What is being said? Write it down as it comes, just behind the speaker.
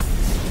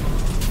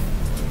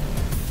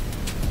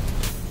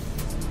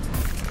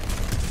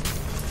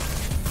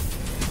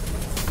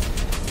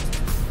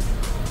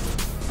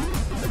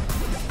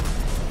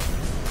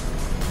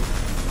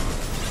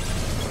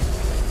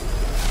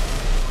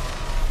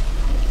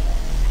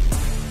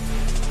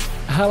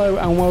Hello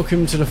and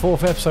welcome to the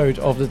fourth episode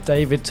of the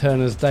David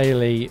Turner's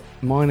Daily.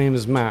 My name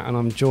is Matt and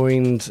I'm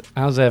joined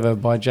as ever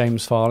by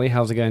James Farley.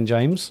 How's it going,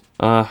 James?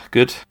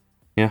 Good.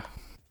 Yeah.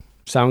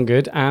 Sound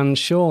good. And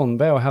Sean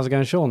Bell. How's it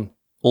going, Sean?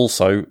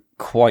 Also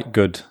quite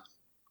good.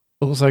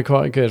 Also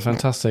quite good.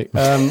 Fantastic.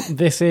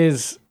 This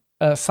is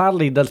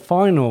sadly the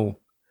final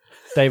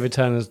David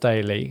Turner's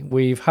Daily.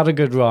 We've had a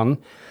good run.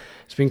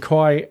 It's been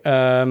quite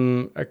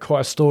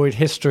a storied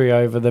history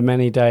over the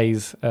many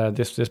days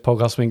this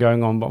podcast has been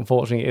going on, but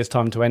unfortunately it is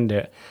time to end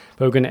it.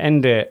 But we're going to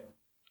end it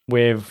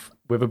with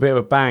a bit of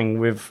a bang,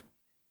 with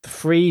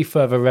 3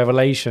 further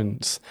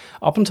revelations.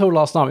 Up until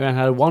last night, we only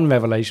had one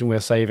revelation we're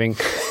saving.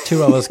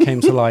 2 others came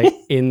to light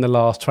in the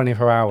last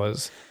 24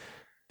 hours.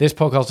 This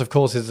podcast, of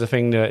course, is the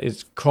thing that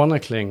is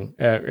chronicling.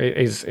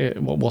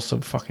 What's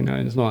the fucking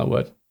name? It's not that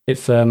word.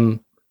 It's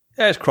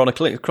Yeah, it's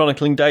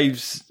chronicling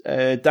Dave's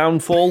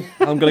downfall.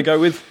 I'm going to go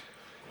with.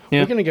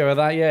 Yeah. We're going to go with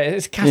that. Yeah,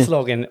 it's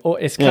cataloging. Or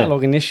it's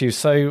cataloging issues.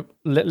 So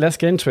let's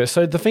get into it.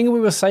 So the thing we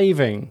were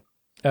saving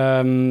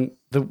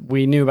that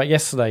we knew about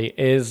yesterday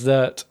is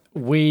that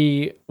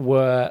we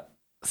were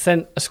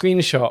sent a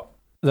screenshot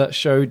that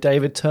showed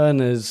David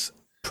Turner's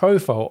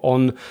profile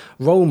on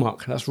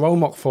Rollmuck. That's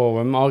Rollmuck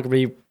Forum,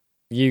 arguably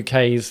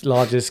UK's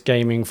largest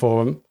gaming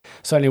forum.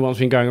 Certainly one's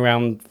been going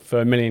around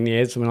for a million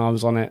years. When I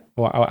was on it,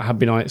 I have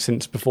been on it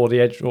since before the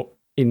Edge, or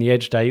in the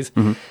Edge days.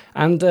 Mm-hmm.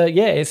 And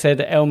it said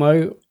that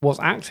Elmo was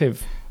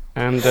active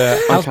and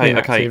has been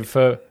active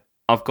for.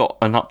 I've got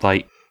an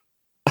update.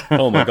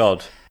 Oh my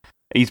god,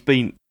 he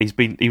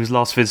was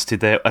last visited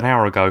there an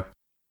hour ago.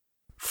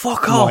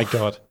 Fuck off! Oh my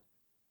god.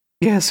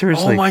 Yeah,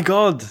 seriously. Oh my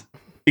god.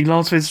 He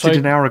last visited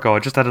an hour ago. I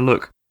just had a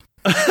look.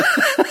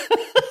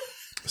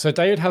 So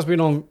David has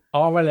been on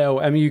RLL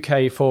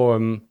MUK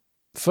forum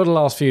for the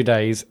last few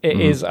days. It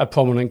is a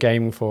prominent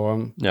gaming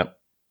forum. Yep.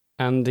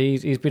 And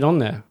he's been on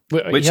there.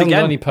 Which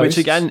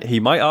again, he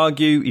might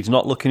argue he's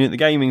not looking at the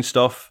gaming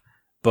stuff,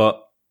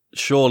 but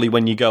surely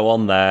when you go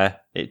on there,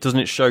 it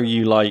doesn't show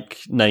you like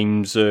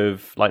names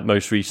of like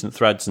most recent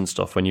threads and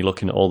stuff when you're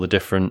looking at all the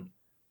different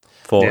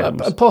forums.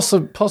 Yeah,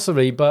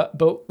 possibly, but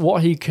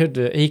what he could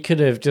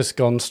have just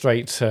gone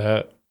straight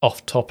to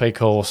off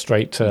topic or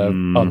straight to I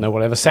don't know,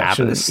 whatever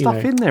section. There's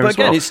stuff in there. But as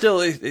again,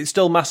 well. it's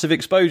still massive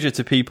exposure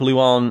to people who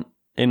aren't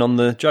in on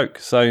the joke.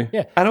 So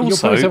yeah, and you're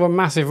also putting yourself a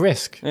massive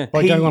risk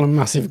by going on a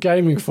massive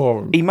gaming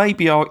forum. He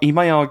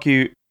may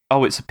argue,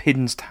 oh, it's a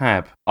pinned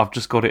tab. I've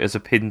just got it as a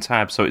pinned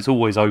tab, so it's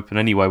always open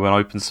anyway when I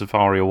open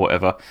Safari or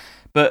whatever.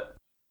 But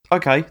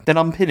okay, then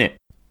unpin it.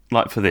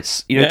 Like for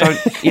this,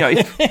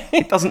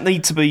 it doesn't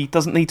need to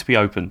be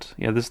opened.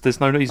 Yeah, there's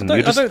no reason.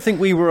 I don't think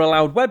we were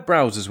allowed web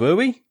browsers, were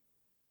we?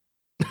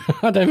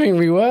 I don't think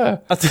we were.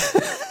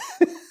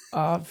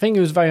 I think he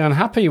was very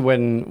unhappy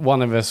when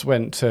one of us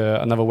went to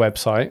another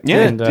website.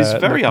 Yeah, and, he's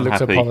very looked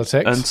unhappy at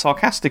politics and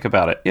sarcastic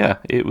about it. Yeah,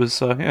 it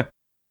was. Yeah.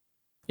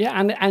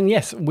 Yeah, and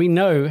yes, we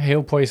know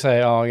he'll probably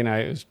say,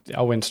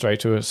 I went straight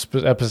to a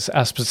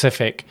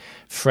specific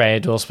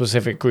thread or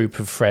specific group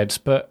of threads,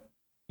 but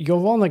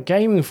you're on a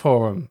gaming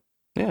forum.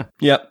 Yeah.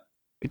 Yep.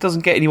 It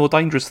doesn't get any more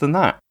dangerous than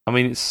that. I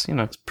mean, it's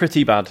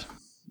pretty bad.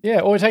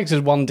 Yeah, all it takes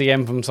is one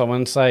DM from someone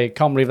and say,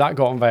 "Can't believe that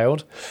got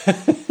unveiled."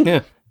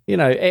 Yeah,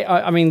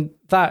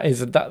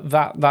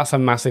 that's a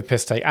massive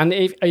piss take. And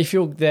if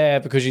you're there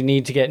because you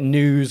need to get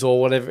news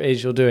or whatever it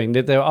is you're doing,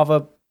 there are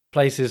other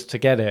places to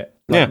get it,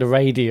 like the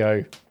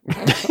radio.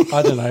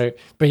 I don't know,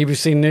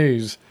 BBC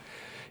News.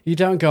 You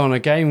don't go on a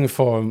gaming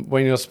forum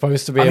when you're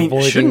supposed to be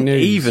avoiding shouldn't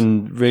news.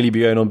 Even really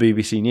be going on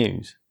BBC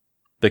News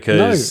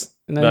because.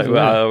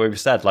 No, we've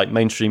said like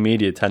mainstream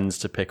media tends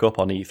to pick up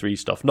on E3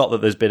 stuff. Not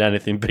that there's been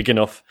anything big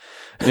enough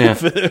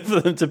for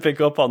them to pick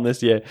up on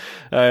this year,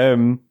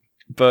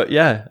 but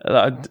yeah,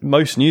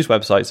 most news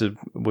websites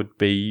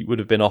would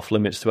have been off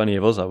limits to any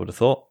of us. I would have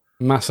thought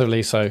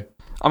massively so.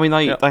 I mean,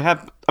 they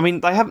have. I mean,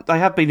 they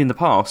have been in the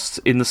past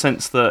in the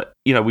sense that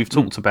we've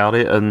talked about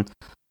it, and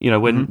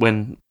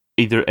when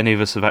either any of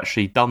us have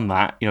actually done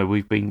that,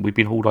 we've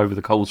been hauled over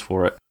the coals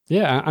for it.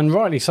 Yeah, and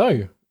rightly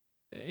so.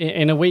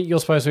 In a week, you're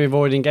supposed to be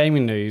avoiding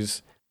gaming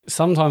news.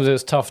 Sometimes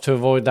it's tough to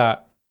avoid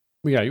that.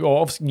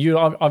 Or obviously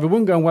I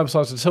wouldn't go on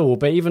websites at all,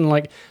 but even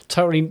like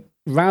totally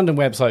random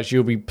websites,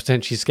 you'll be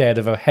potentially scared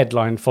of a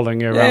headline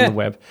following you around the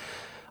web.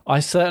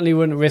 I certainly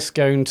wouldn't risk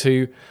going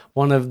to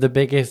one of the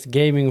biggest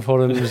gaming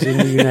forums in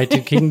the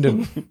United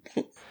Kingdom.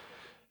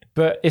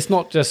 But it's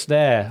not just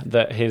there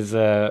that his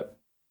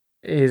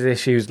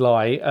issues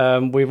lie.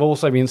 We've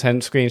also been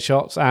sent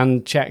screenshots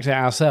and checked it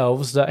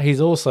ourselves that he's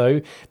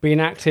also been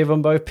active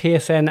on both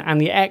PSN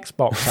and the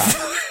Xbox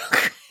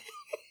app.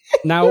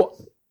 Now,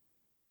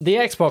 the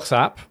Xbox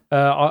app,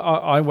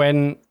 I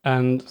went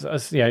and I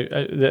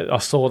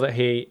saw that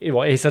he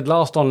said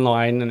last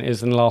online and it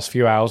was in the last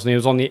few hours, and he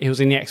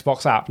was in the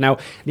Xbox app. Now,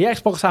 the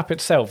Xbox app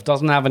itself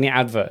doesn't have any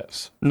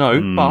adverts.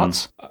 No,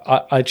 but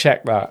I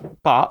checked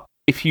that. But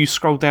if you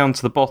scroll down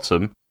to the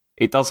bottom,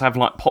 it does have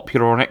like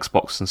popular on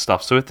Xbox and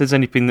stuff. So if there's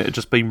anything that had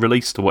just been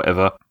released or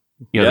whatever,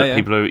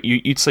 people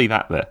you'd see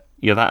that there.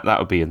 Yeah, that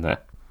would be in there.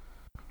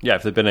 Yeah,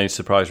 if there've been any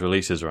surprise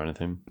releases or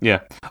anything.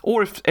 Yeah.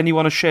 Or if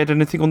anyone has shared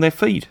anything on their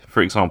feed,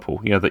 for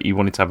example, that you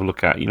wanted to have a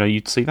look at,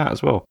 you'd see that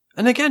as well.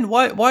 And again,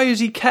 why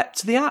has he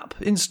kept the app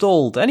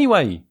installed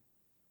anyway?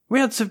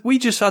 We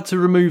just had to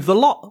remove the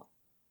lot.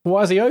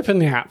 Why has he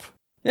opened the app?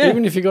 Yeah.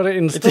 Even if you got it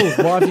installed,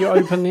 why have you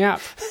opened the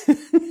app,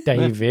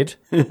 David?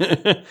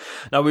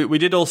 Now, we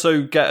did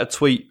also get a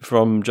tweet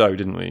from Joe,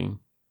 didn't we?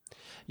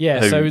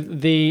 Yeah, so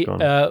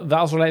that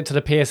was related to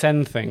the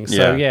PSN thing.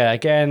 So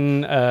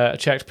again,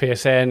 checked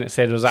PSN. It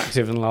said it was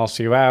active in the last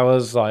few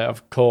hours.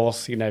 Of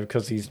course,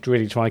 because he's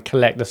really trying to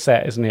collect the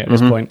set, isn't he, at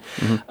this point?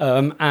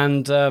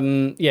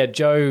 Mm-hmm.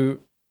 Joe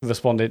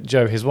responded.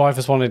 His wife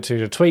responded to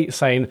the tweet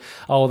saying,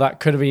 "Oh, that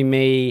could have been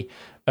me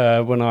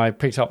when I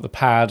picked up the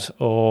pad."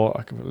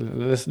 Or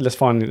let's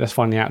find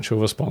the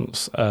actual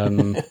response. I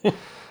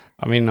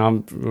don't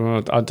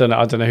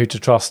know who to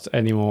trust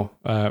anymore,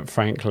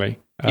 frankly.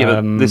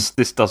 Yeah, but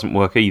this doesn't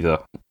work either,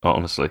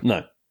 honestly.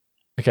 No.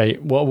 Okay,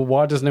 well,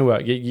 why doesn't it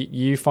work?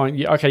 You find...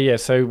 Okay, yeah,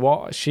 so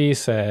what she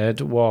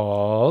said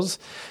was,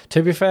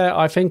 to be fair,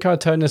 I think I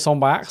turned this on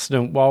by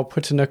accident while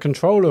putting the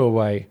controller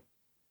away.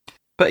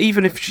 But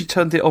even if she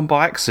turned it on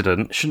by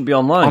accident... It shouldn't be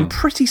online. I'm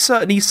pretty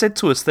certain he said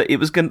to us that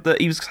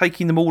that he was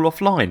taking them all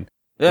offline.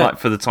 Yeah.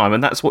 For the time,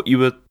 and that's what you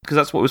were... Because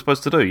that's what we're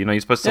supposed to do, you're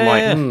supposed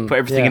to put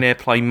everything in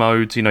airplane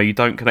mode, you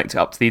don't connect it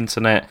up to the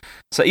internet.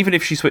 So even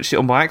if she switched it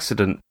on by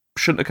accident...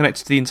 shouldn't have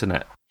connected to the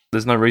internet.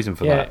 There's no reason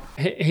for that.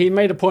 He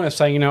made a point of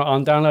saying,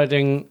 I'm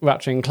downloading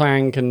Ratchet and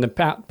Clank and the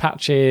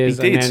patches.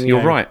 He did. And then,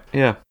 you're right.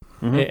 Yeah.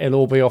 Mm-hmm.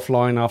 It'll all be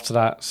offline after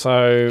that.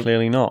 So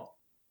clearly not.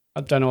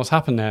 I don't know what's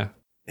happened there.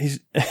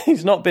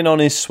 He's not been on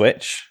his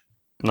Switch.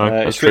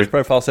 No, his Switch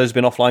profile says he's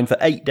been offline for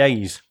 8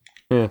 days.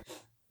 Yeah.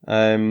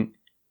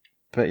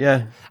 But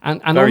yeah.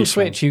 And on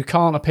Switch, you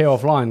can't appear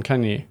offline,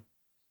 can you?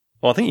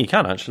 Well, I think you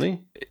can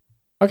actually.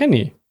 Oh, can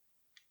you?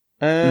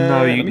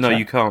 No,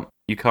 you can't.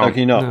 You can't.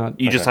 Okay, not.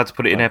 You just had to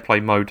put it in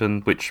airplane mode,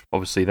 and which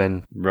obviously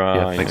then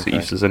makes it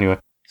useless anyway.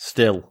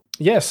 Still.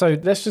 Yeah, so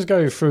let's just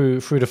go through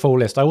the full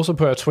list. I also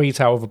put a tweet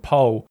out with a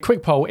poll.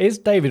 Quick poll, is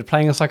David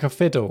playing us like a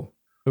fiddle?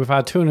 We've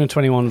had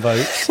 221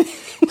 votes.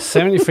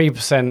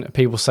 73% of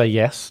people say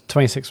yes.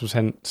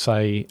 26%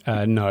 say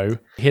no.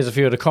 Here's a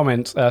few of the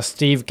comments.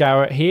 Steve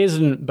Garrett, he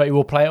isn't, but he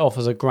will play it off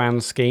as a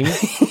grand scheme.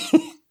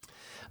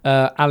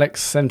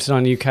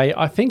 Alex79UK,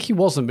 I think he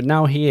wasn't, but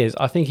now he is.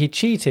 I think he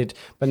cheated,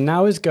 but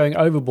now he's going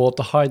overboard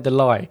to hide the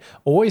lie.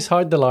 Always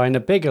hide the lie and a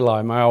bigger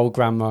lie, my old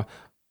grandma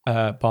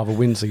Barbara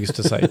Windsor used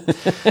to say.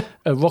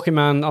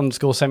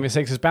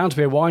 Rockyman_76 is bound to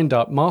be a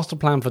wind-up. Master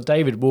plan for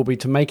David will be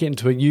to make it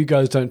into a "you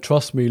guys don't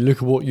trust me, look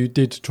at what you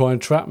did to try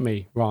and trap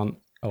me" rant.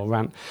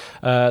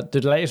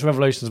 The latest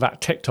revelations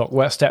about TikTok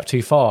were a step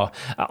too far.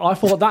 I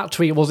thought that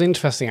tweet was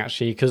interesting,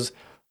 actually, because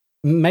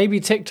maybe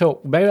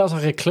TikTok, maybe that's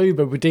like a clue,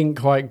 but we didn't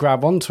quite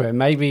grab onto it.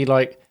 Maybe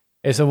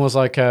it's almost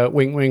like a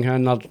wink, wink,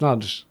 and nudge,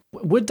 nudge.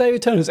 Would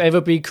David Turners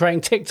ever be creating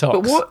TikToks?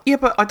 But what? Yeah,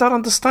 but I don't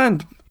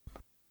understand.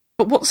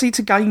 But what's he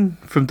to gain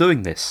from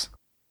doing this?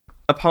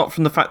 Apart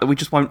from the fact that we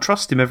just won't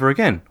trust him ever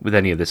again with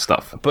any of this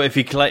stuff. But if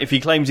he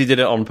claims he did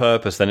it on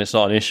purpose, then it's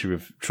not an issue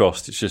of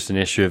trust. It's just an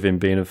issue of him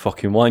being a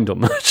fucking wind-up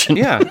merchant.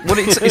 Yeah, well,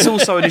 it's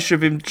also an issue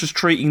of him just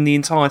treating the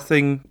entire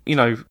thing,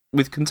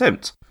 with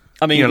contempt.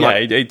 I mean,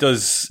 it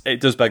does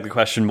beg the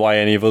question why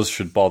any of us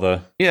should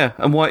bother. Yeah,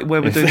 and why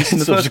we're doing this in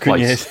the first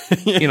place.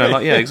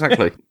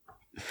 Exactly.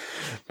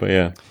 But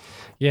yeah.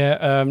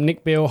 Yeah,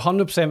 Nick Beale,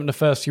 100% of the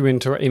first few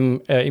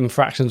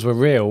infractions were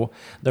real.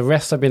 The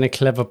rest have been a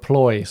clever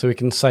ploy, so he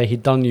can say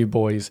he'd done you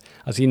boys,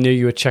 as he knew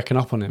you were checking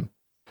up on him.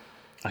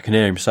 I can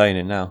hear him saying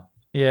it now.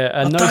 Yeah,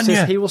 and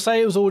notice he will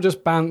say it was all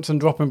just bants and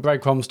dropping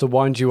breadcrumbs to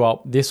wind you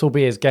up. This will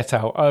be his get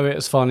out. Oh,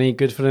 it's funny,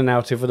 good for the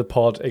narrative for the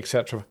pod,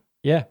 etc.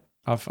 Yeah.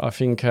 I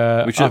think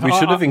we should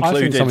have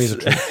included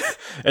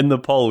in the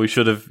poll. We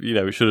should have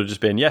just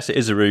been yes, it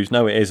is a ruse.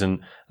 No, it isn't,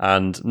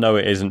 and no,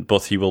 it isn't.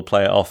 But he will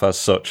play it off as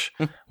such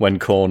when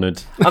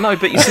cornered. I know,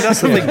 but you see,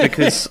 that's the thing,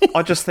 because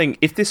I just think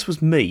if this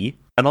was me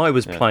and I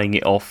was playing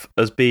it off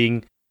as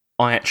being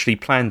I actually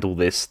planned all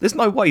this, there's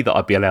no way that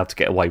I'd be allowed to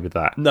get away with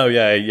that. No,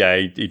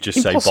 he'd just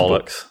Impossible. Say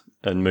bollocks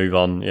and move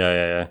on.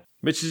 Yeah.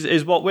 Which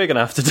is what we're going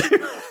to have to do.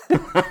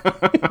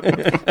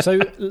 So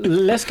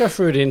let's go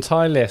through the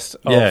entire list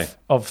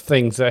of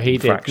things that he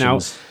did. Now,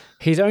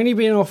 he's only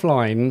been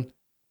offline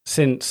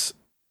since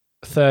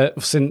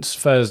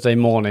Thursday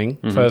morning,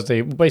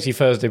 basically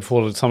Thursday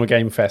before the Summer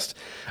Game Fest.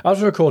 As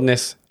we're recording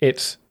this,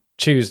 it's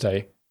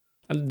Tuesday.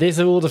 And these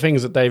are all the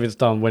things that David's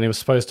done when he was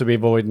supposed to be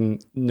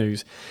avoiding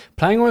news.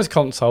 Playing on his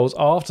consoles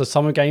after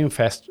Summer Game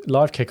Fest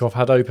live kickoff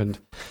had opened.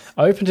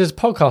 Opened his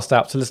podcast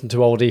app to listen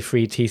to old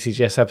E3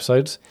 TCGS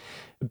episodes.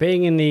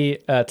 Being in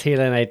the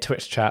TLNA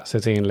Twitch chat,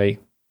 says Ian Lee.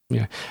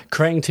 Yeah.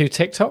 Creating 2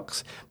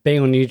 TikToks.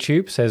 Being on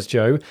YouTube, says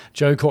Joe.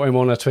 Joe caught him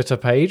on a Twitter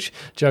page.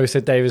 Joe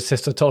said David's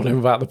sister told him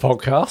about the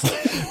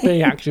podcast.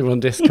 Being active on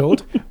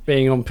Discord.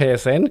 Being on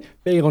PSN.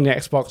 Being on the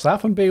Xbox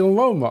app. And being on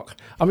Roamrock.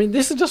 I mean,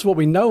 this is just what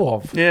we know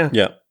of. Yeah.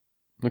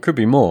 There could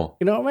be more.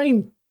 You know what I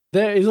mean?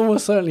 There is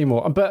almost certainly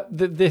more. But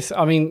this,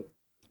 I mean,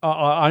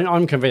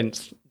 I'm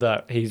convinced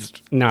that he's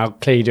now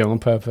clearly doing on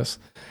purpose.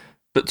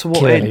 But to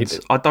what end?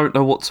 I don't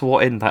know to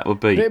what end that would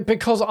be.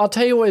 Because I'll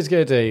tell you what he's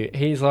going to do.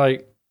 He's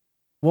like,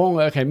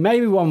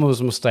 maybe one was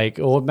a mistake,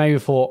 or maybe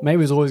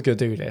he's always going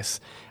to do this.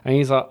 And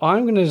he's like,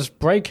 I'm going to just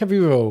break every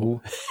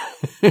rule,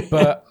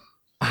 but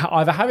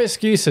either have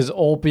excuses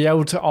or be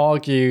able to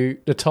argue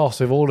the toss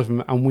with all of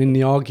them and win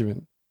the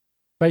argument.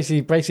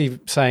 Basically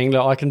saying,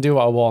 look, I can do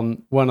what I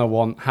want, when I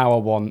want, how I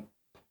want,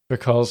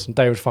 because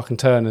David fucking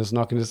Turner's, and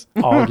I can just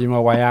argue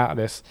my way out of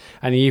this,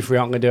 and the E3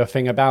 aren't going to do a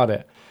thing about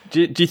it.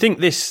 Do you think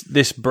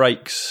this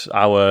breaks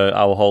our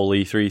whole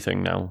E3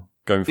 thing now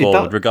going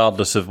forward,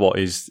 regardless of what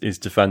his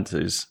defence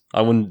is?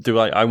 I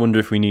wonder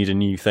if we need a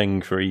new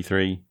thing for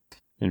E3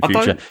 in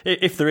future,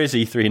 if there is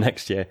E3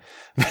 next year.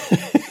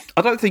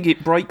 I don't think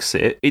it breaks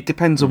it. It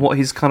depends on what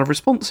his kind of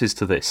response is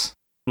to this.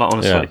 Like,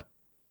 honestly,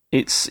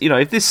 it's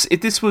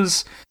if this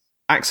was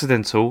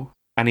accidental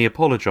and he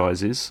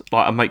apologises,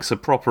 like, and makes a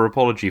proper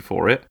apology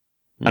for it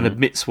and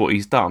admits what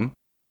he's done,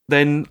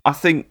 then I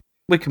think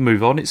we can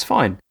move on. It's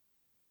fine.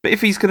 But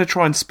if he's going to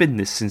try and spin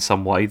this in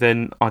some way,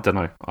 then I don't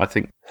know. I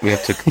think we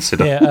have to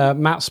consider.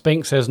 Matt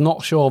Spink says,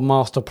 not sure of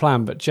master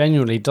plan, but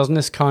genuinely, doesn't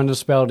this kind of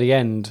spell the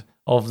end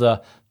of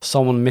the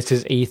someone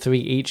misses E3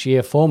 each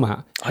year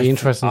format? Be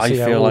interesting to see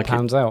how it all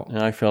pans out.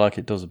 I feel like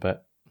it does a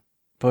bit.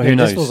 But who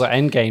knows? This was an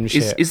endgame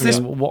shit. Is this,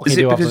 what can you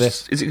do after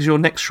this? Is it because you're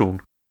next, Sean?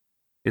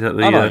 Is that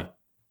the... No,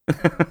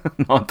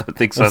 I don't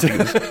think so.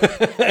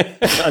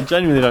 I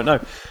genuinely don't know.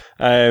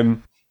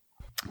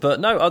 But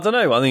no, I don't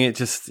know. I think it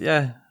just,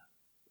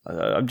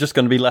 I'm just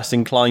going to be less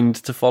inclined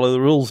to follow the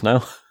rules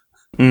now,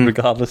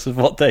 regardless of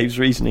what Dave's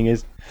reasoning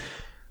is.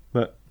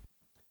 But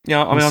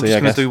I'm just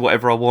going to do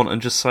whatever I want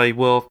and just say,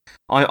 well,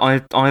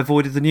 I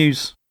avoided the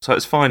news, so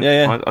it's fine.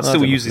 I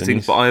still use these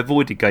things, but I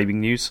avoided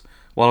gaming news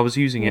while I was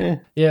using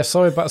it.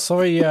 Sorry,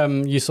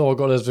 you saw I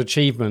got those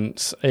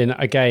achievements in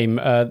a game.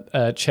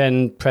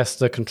 Chen pressed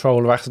the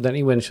controller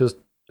accidentally when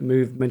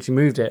she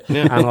moved it,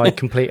 and I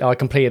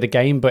completed a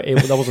game, but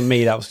that wasn't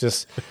me. That was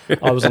just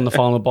I was on the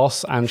final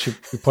boss, and she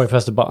probably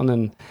pressed a button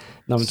and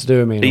nothing to do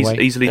with me. In a way.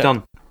 Easily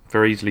done,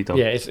 very easily done.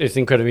 Yeah, it's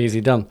incredibly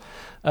easily done.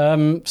 I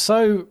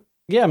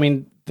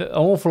mean, an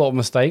awful lot of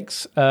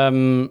mistakes.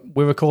 We're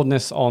recording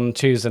this on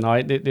Tuesday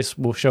night. This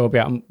will show up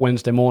on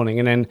Wednesday morning,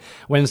 and then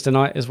Wednesday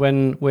night is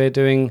when we're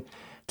doing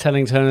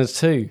Telling Turners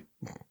 2.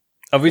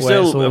 We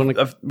still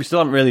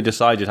haven't really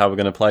decided how we're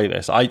going to play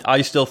this.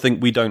 I still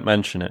think we don't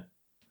mention it.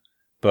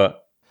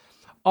 But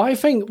I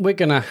think we're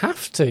going to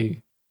have to,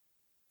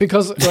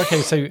 because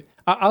so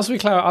as we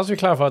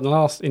clarified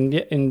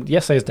in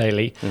yesterday's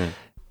daily,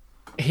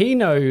 he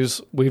knows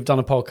we've done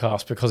a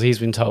podcast because he's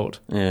been told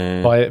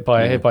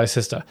by his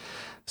sister.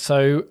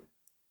 So,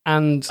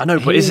 and I know,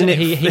 but isn't it?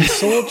 He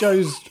saw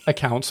Joe's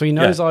account, so he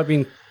knows I've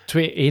been.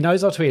 He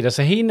knows I tweeted,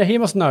 so he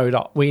must know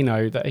that we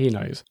know that he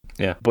knows.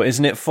 Yeah, but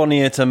isn't it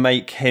funnier to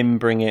make him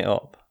bring it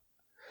up?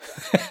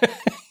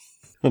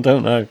 I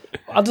don't know.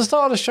 At the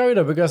start of the show,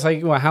 though, because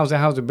how's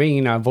it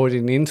been,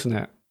 avoiding the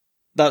internet?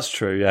 That's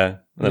true, yeah.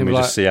 And then we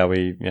just see how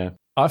we,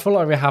 I feel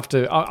like we have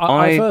to.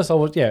 At first, I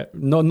would,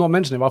 not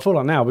mention it, but I feel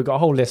like now we've got a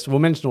whole list. We'll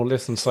mention all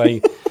lists and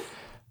say,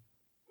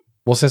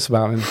 what's this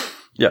about him?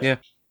 Yeah.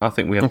 I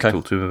think we have to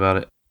talk to him about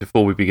it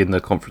before we begin the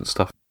conference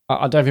stuff.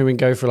 I don't think we can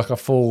go for like a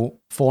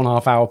full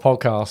 4.5 hour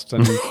podcast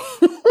and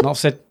not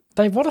said,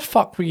 Dave, what the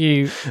fuck were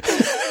you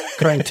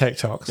creating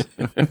TikToks?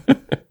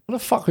 What the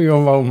fuck were you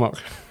on Rollmock?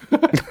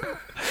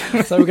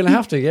 So we're going to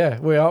have to,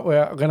 we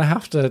are going to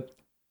have to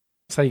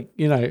say,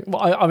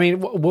 I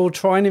mean, we'll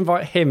try and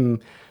invite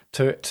him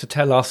to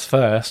tell us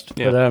first.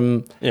 But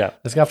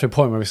let's go up to a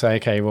point where we say,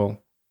 okay, well,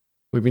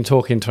 we've been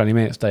talking 20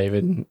 minutes,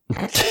 David.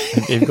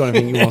 If you've got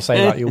anything you want to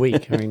say about your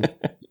week, I mean,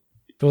 it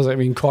feels like you've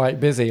been quite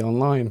busy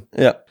online.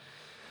 Yeah.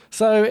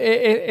 So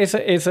it's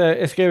going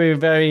to be a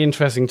very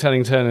interesting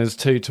Telling Turners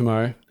 2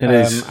 tomorrow. It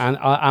is. And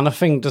I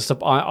think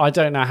I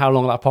don't know how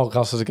long that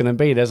podcast is going to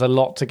be. There's a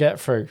lot to get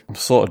through. I'm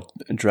sort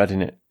of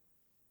dreading it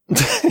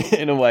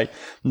in a way.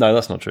 No,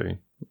 that's not true.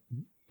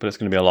 But it's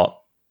going to be a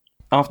lot.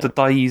 After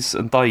days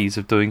and days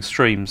of doing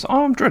streams,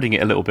 I'm dreading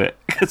it a little bit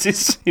because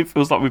it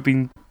feels like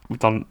we've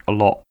done a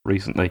lot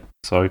recently.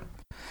 So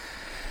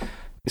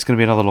it's going to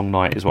be another long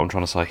night is what I'm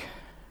trying to say.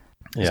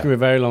 It's going to be a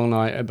very long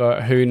night,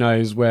 but who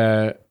knows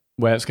where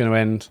it's going to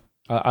end.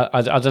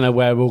 I don't know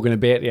where we're all going to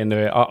be at the end of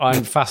it.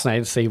 I'm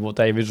fascinated to see what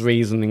David's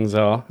reasonings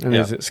are and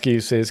his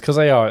excuses, because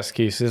they are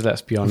excuses,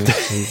 let's be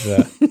honest.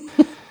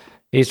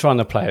 He's trying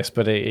to play us,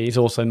 but he's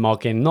also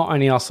mugging not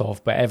only us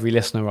off, but every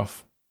listener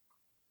off.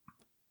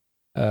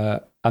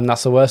 And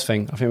that's the worst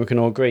thing. I think we can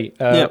all agree.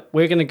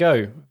 We're going to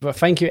go. But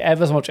thank you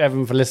ever so much,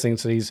 everyone, for listening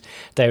to these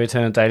David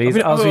Turner Dailies.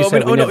 We're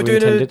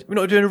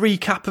not doing a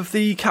recap of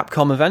the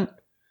Capcom event.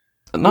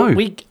 No,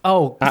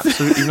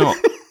 absolutely not.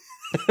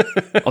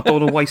 I don't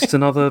want to waste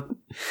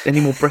any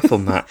more breath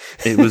on that.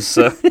 It was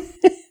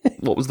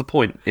what was the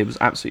point? It was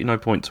absolutely no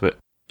point to it.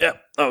 Yeah,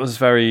 that was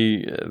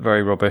very,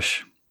 very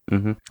rubbish.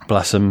 Mm-hmm.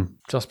 Bless him.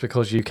 Just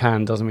because you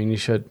can doesn't mean you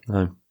should.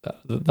 No,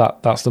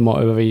 that's the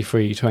motto of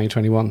E3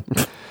 2021.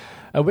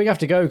 We have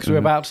to go because we're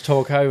about to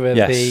talk over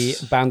the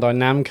Bandai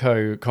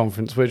Namco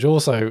conference, which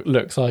also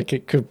looks like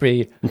it could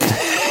be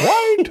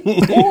quite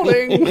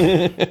boring.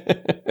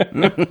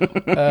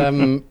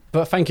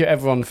 But thank you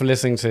everyone for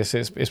listening to this.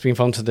 It's been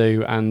fun to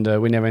do, and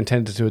we never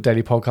intended to do a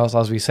daily podcast,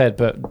 as we said.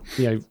 But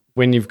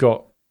when you've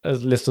got a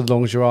list as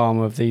long as your arm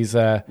of these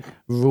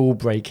rule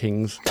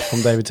breakings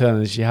from David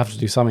Turner's, you have to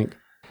do something.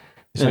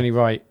 It's only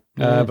right.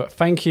 But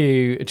thank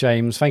you,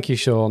 James. Thank you,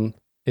 Sean.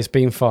 It's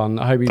been fun.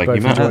 I hope you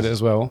both enjoyed it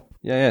as well.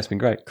 Yeah, it's been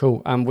great.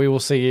 Cool. And we will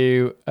see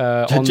you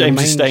on James the main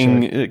is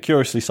staying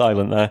curiously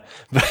silent there.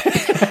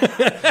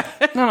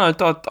 No,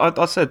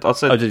 I said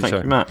thank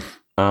you, Matt.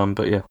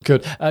 But yeah.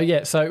 Good.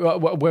 So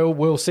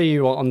we'll see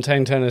you on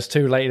 10 Tennis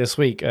 2 later this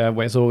week,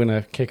 where it's all going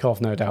to kick off,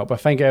 no doubt.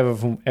 But thank you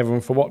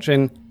everyone for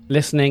watching,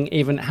 listening.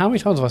 Even how many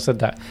times have I said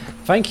that?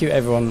 Thank you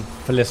everyone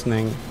for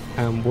listening,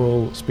 and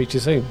we'll speak to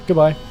you soon.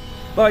 Goodbye.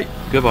 Bye.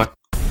 Goodbye.